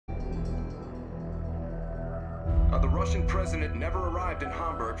The Russian president never arrived in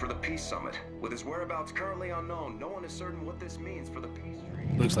Hamburg for the peace summit. With his whereabouts currently unknown, no one is certain what this means for the peace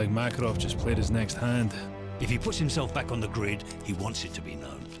treaty. Looks like Makarov just played his next hand. If he puts himself back on the grid, he wants it to be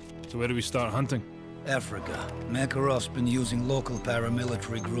known. So where do we start hunting? Africa. Makarov's been using local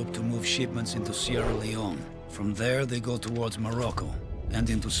paramilitary group to move shipments into Sierra Leone. From there, they go towards Morocco and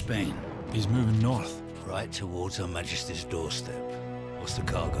into Spain. He's moving north. Right towards Her Majesty's doorstep. What's the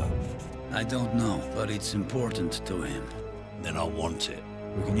cargo? I don't know, but it's important to him. Then I want it.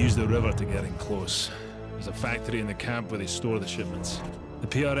 We can use the river to get in close. There's a factory in the camp where they store the shipments. The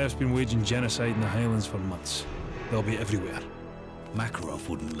PRF's been waging genocide in the Highlands for months. They'll be everywhere. Makarov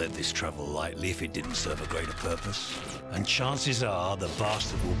wouldn't let this travel lightly if it didn't serve a greater purpose. And chances are the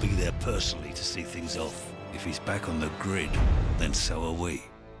bastard will be there personally to see things off. If he's back on the grid, then so are we.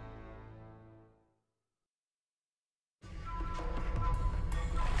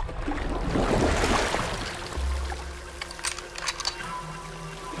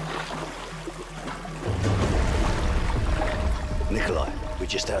 Nikolai, we're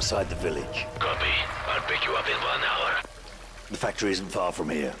just outside the village. Copy. I'll pick you up in 1 hour. The factory isn't far from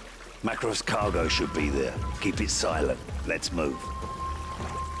here. Makarov's cargo should be there. Keep it silent. Let's move.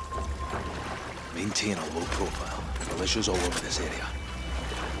 Maintain a low profile. Militia's all over this area.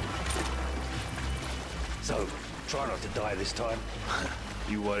 So, try not to die this time.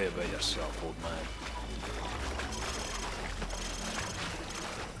 You worry about yourself, old man.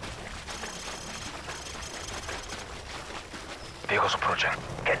 Vehicles approaching.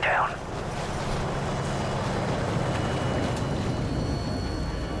 Get down.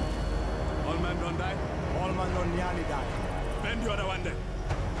 All men don't die. All men don't nearly die. Bend the other one then.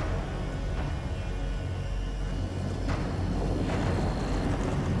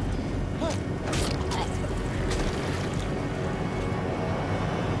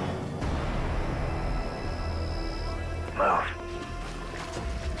 Move.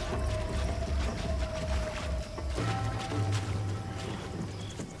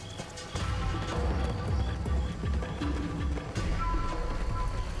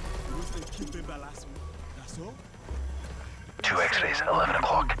 Two X-rays, 11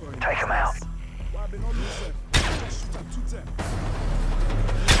 o'clock. Take them out.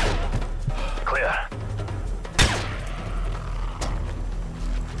 Clear.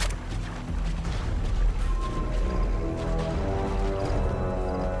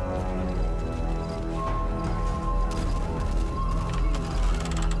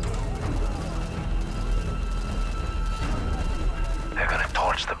 They're gonna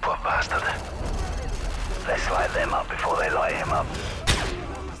torch the poor bastard. Let's light them up before they light him up.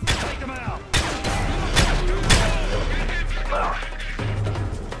 Take them out! Move.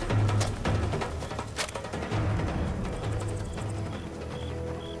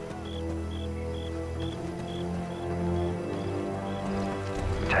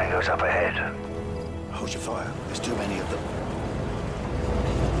 Tango's up ahead. Hold your fire. There's too many of them.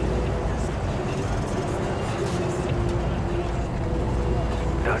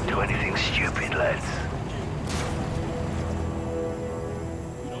 Don't do anything stupid, lads.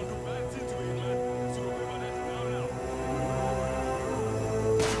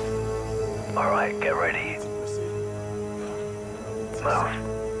 Alright, get ready. Move.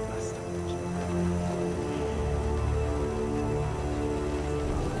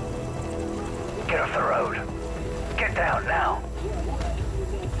 Get off the road. Get down now.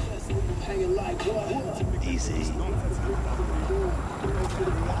 Easy.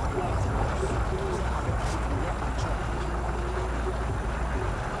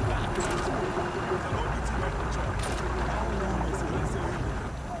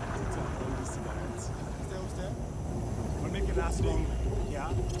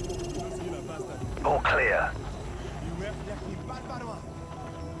 All clear.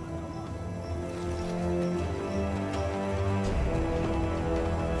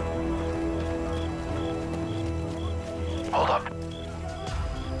 Hold up.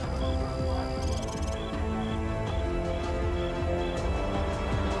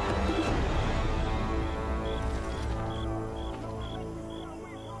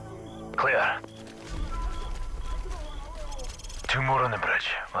 Clear. Two more on the bridge.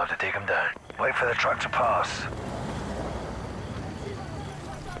 We'll have to take them down. Wait for the truck to pass.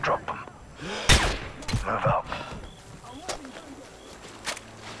 Drop them. Move up.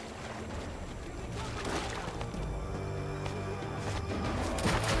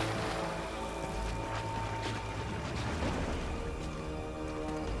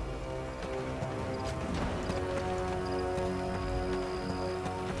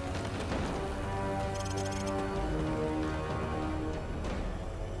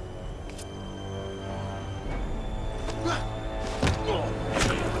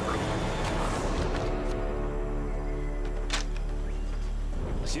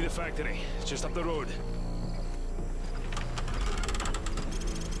 factory. It's just up the road.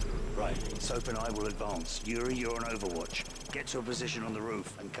 Right, Soap and I will advance. Yuri, you're on Overwatch. Get to a position on the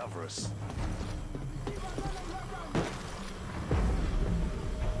roof and cover us.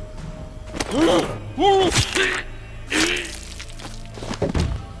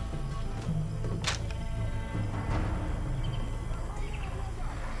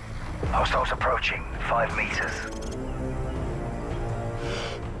 Hostiles approaching. 5 meters.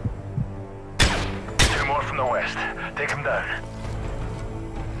 2 more from the west. Take them down.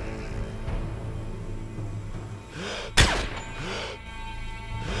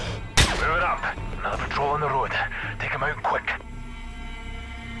 Move it up. Another patrol on the road. Take them out quick.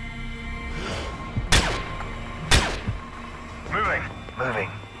 Moving. Moving.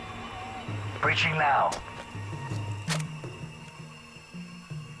 Breaching now.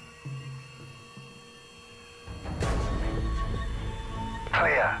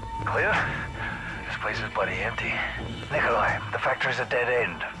 Clear. Clear? This place is bloody empty. Nikolai, the factory's a dead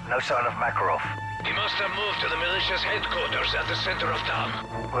end. No sign of Makarov. He must have moved to the militia's headquarters at the center of town.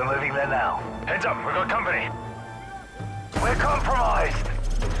 We're moving there now. Heads up, we've got company. We're compromised!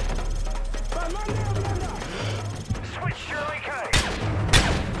 Switch to AK!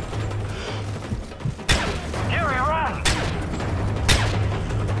 Yuri, run!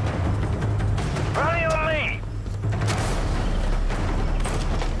 Rally on me!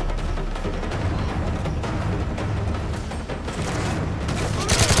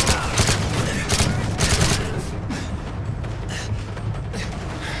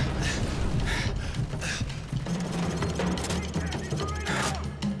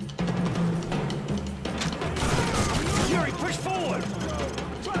 Yuri, push forward!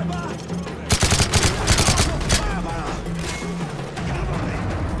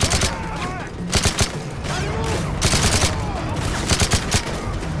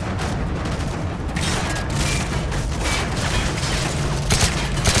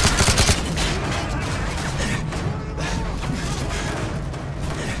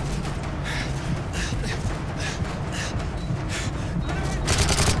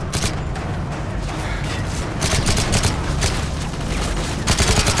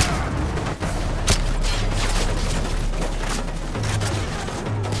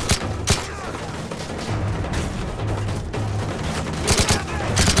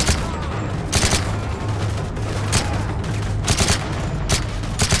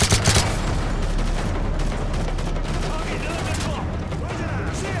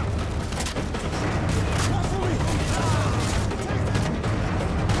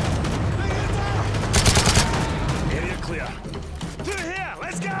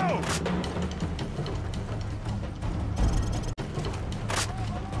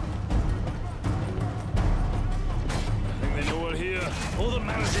 All that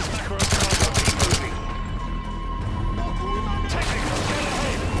matters is Makarov cargo. Keep moving. Technical, get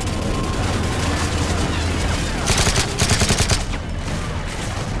ahead.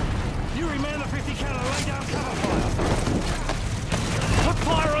 Yuri, man the 50 cal, lay down cover fire. Put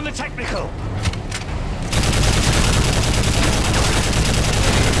fire on the technical.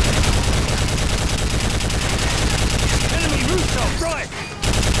 Enemy rooftop, right.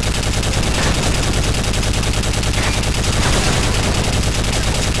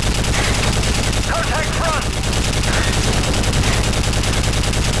 Contact front!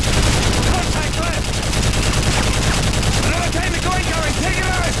 Contact left! Another technical incoming! Take it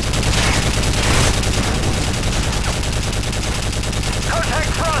out!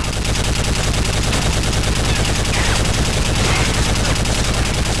 Contact front!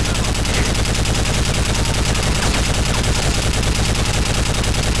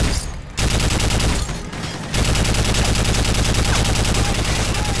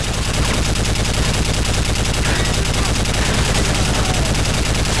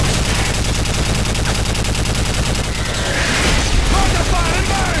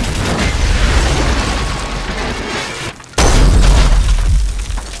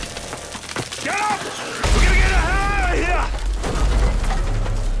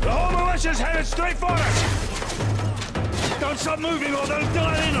 Headed straight for us! Don't stop moving or they'll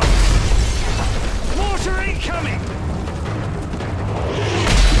dial in on us! Mortar incoming!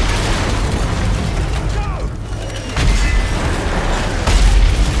 Go!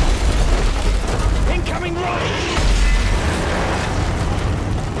 Incoming right!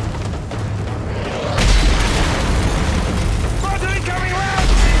 Mortar incoming round!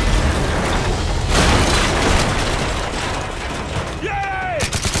 Yay!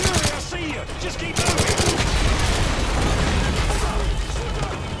 Just keep moving!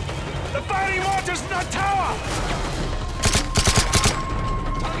 The fighting mortars in the tower!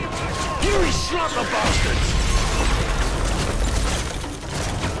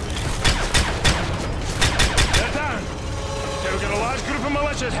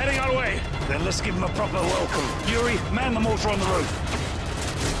 Militia's heading our way. Then let's give them a proper welcome. Yuri, man the mortar on the roof.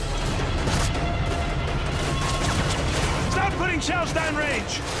 Start putting shells down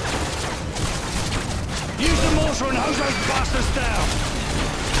range. Use the mortar and hose those bastards down.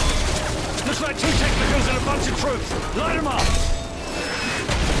 Looks like 2 technicals and a bunch of troops. Light them up.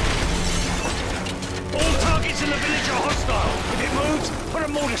 All targets in the village are hostile. If it moves, put a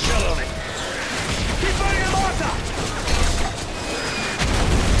mortar shell on it. Keep firing the mortar!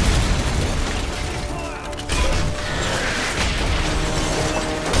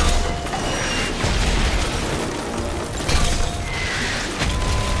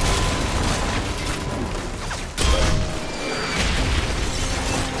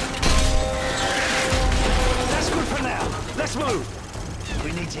 That's good for now. Let's move.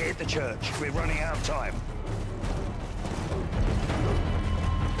 We need to hit the church. We're running out of time.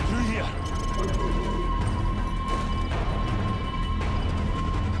 Through here.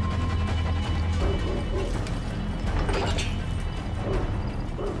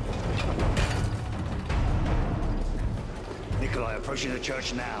 Nikolai, approaching the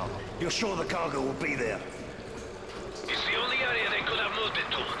church now. You're sure the cargo will be there? It's the only area they could have moved it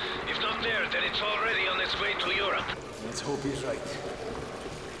to. If not there, then it's already on its way to Europe. Let's hope he's right.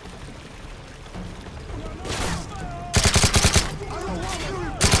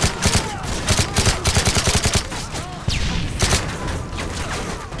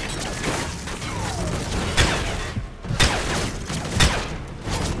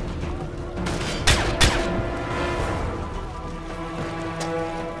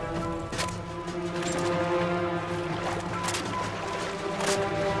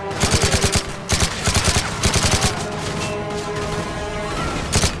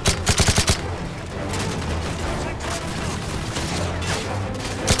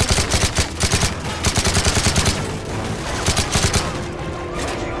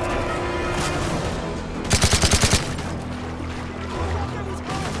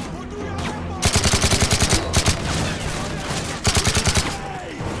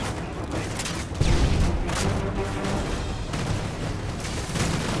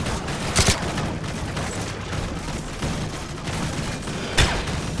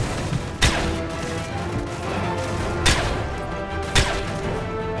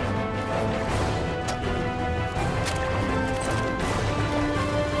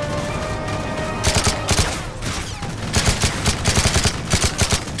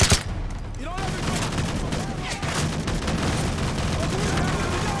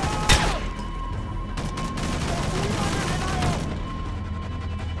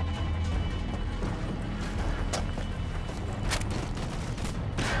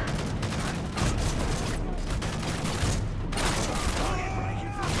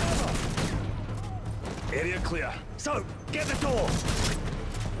 Area clear. So, get the door!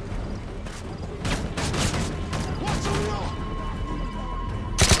 What's on the wall?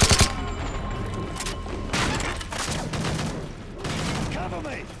 Cover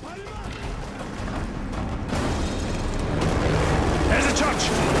me! There's a church!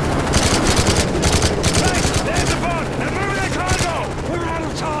 Hey, there's the boat! They're moving their cargo! We're out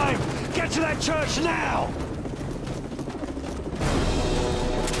of time! Get to that church now!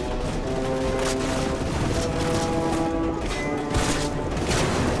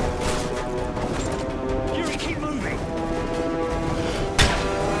 Yuri, keep moving!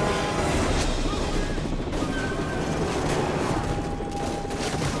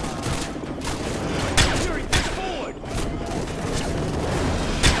 Yuri, push forward!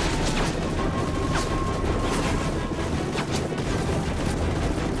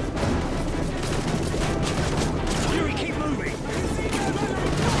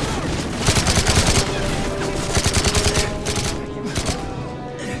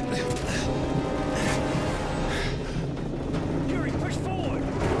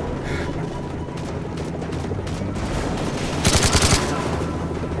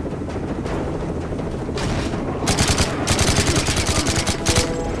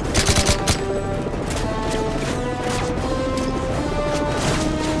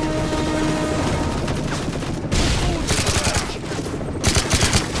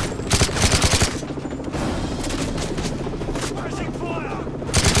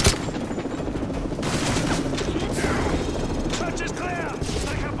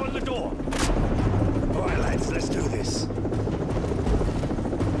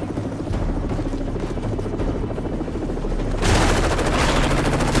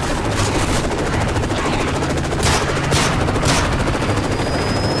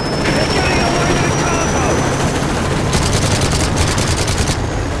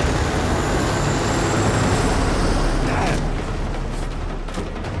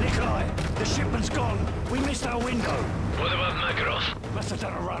 go. What about Makarov? Must have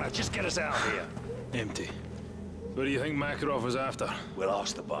done a runner. Just get us out of here. Empty. What do you think Makarov was after? We'll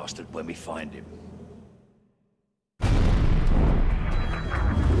ask the bastard when we find him.